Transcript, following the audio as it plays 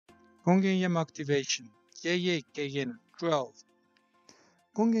Gongenyama activation, KN-12.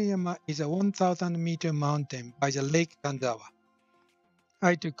 Gongenyama is a 1,000-meter mountain by the Lake Tanzawa.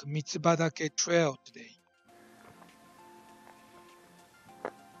 I took Mitsubadake trail today.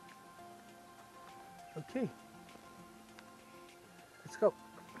 Okay, let's go.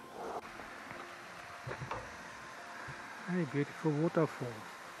 Very beautiful waterfall.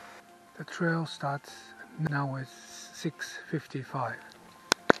 The trail starts now at 6:55.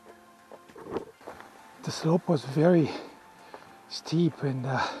 The slope was very steep and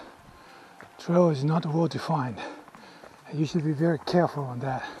the trail is not well defined. You should be very careful on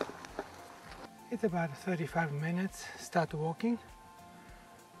that. It's about 35 minutes, start walking.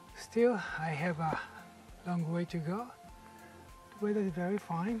 Still, I have a long way to go. The weather is very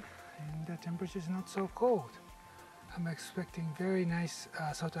fine and the temperature is not so cold. I'm expecting very nice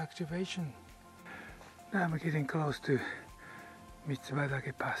salt activation. Now I'm getting close to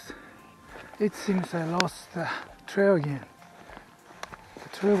Mitsubadake Pass. It seems I lost the trail again. The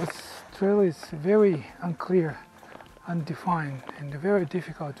trail is very unclear, undefined, and very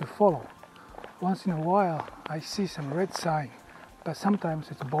difficult to follow. Once in a while I see some red sign, but sometimes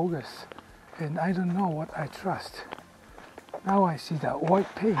it's bogus and I don't know what I trust. Now I see that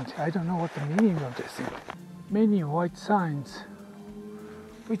white paint. I don't know what the meaning of this is. Many white signs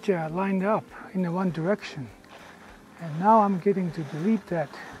which are lined up in one direction, and now I'm getting to believe that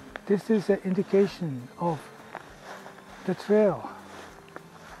this is an indication of the trail.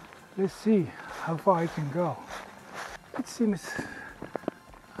 Let's see how far I can go. It seems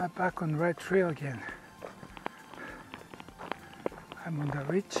I'm back on the right trail again. I'm on the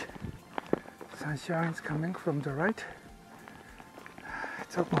ridge. Sunshine's coming from the right.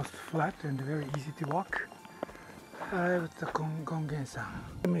 It's almost flat and very easy to walk. I have the Gongenyama.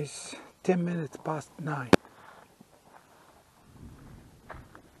 Time is 10 minutes past 9.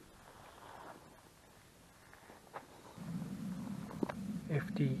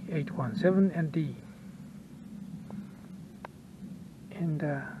 FD817 and D. And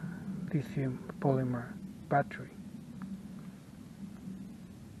the lithium polymer battery.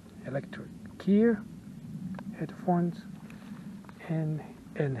 Electric gear, headphones, and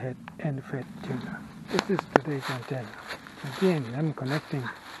fed tuner. This is today's antenna. Again, I'm connecting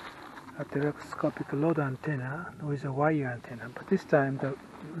a telescopic rod antenna with a wire antenna, but this time the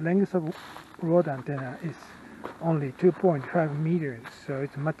length of rod antenna is only 2.5 meters, so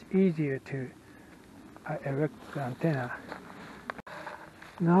it's much easier to erect the antenna.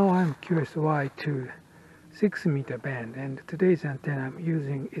 Now I'm curious why to 6-meter band, and today's antenna I'm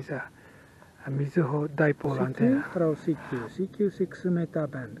using is a Mizuho dipole antenna. Hello CQ 6-meter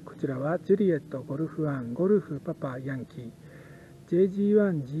band. こちらはジュリエットゴルフ1ゴルフパパヤンキー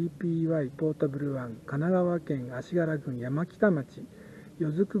JG1GPY ポータブル1神奈川県足柄郡山北町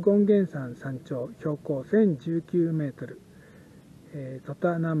余宿権現山山頂標高1019メートル、ト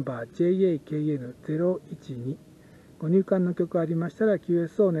タナンバー JAKN-012 ご入館の許可ありましたら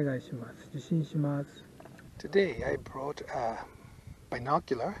QS をお願いします。受信します。Today I brought a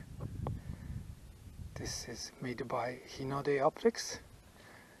binocular. This is made by Hinode Optics,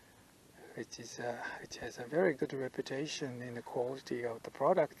 which has a very good reputation in the quality of the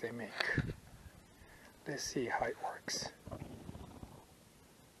product they make. Let's see how it works.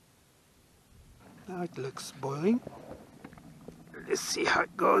 Now it looks boiling. Let's see how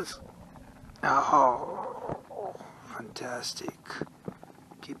it goes. Oh, fantastic.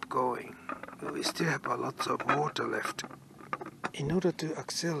 Keep going. We still have lots of water left. In order to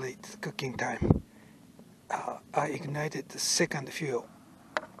accelerate the cooking time, I ignited the second fuel.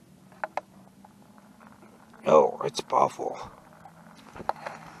 Oh, it's powerful.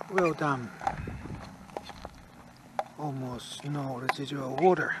 Well done. Almost no residual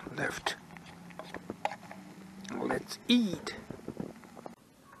water left. Let's eat.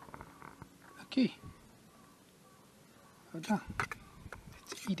 Okay. Well done.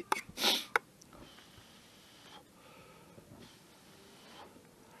 Let's eat it.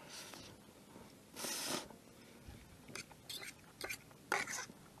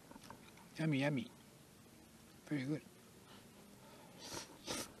 Yummy, yummy. Very good.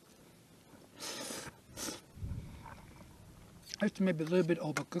 It's maybe a little bit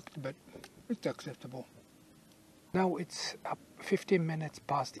overcooked, but it's acceptable. Now it's up 15 minutes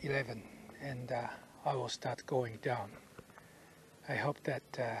past 11 and I will start going down. I hope that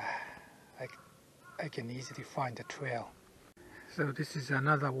I can easily find the trail. So this is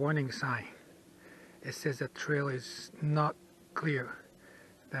another warning sign. It says the trail is not clear.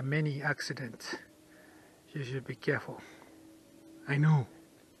 There are many accidents. You should be careful. I know.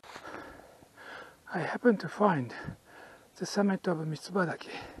 I happened to find the summit of Mitsubadake.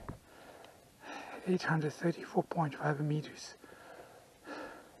 834.5 meters.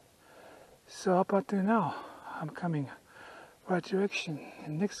 So up until now, I'm coming right direction.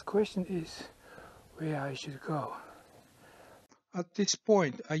 And next question is where I should go. At this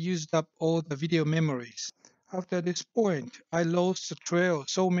point, I used up all the video memories. After this point, I lost the trail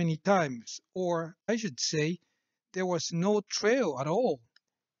so many times, or I should say, there was no trail at all.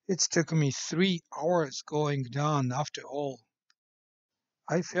 It took me 3 hours going down after all.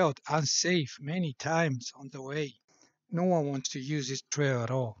 I felt unsafe many times on the way. No one wants to use this trail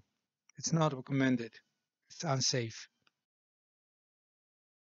at all. It's not recommended. It's unsafe.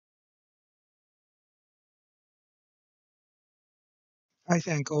 I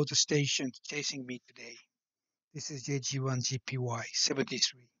thank all the stations chasing me today. This is JG1GPY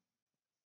 73.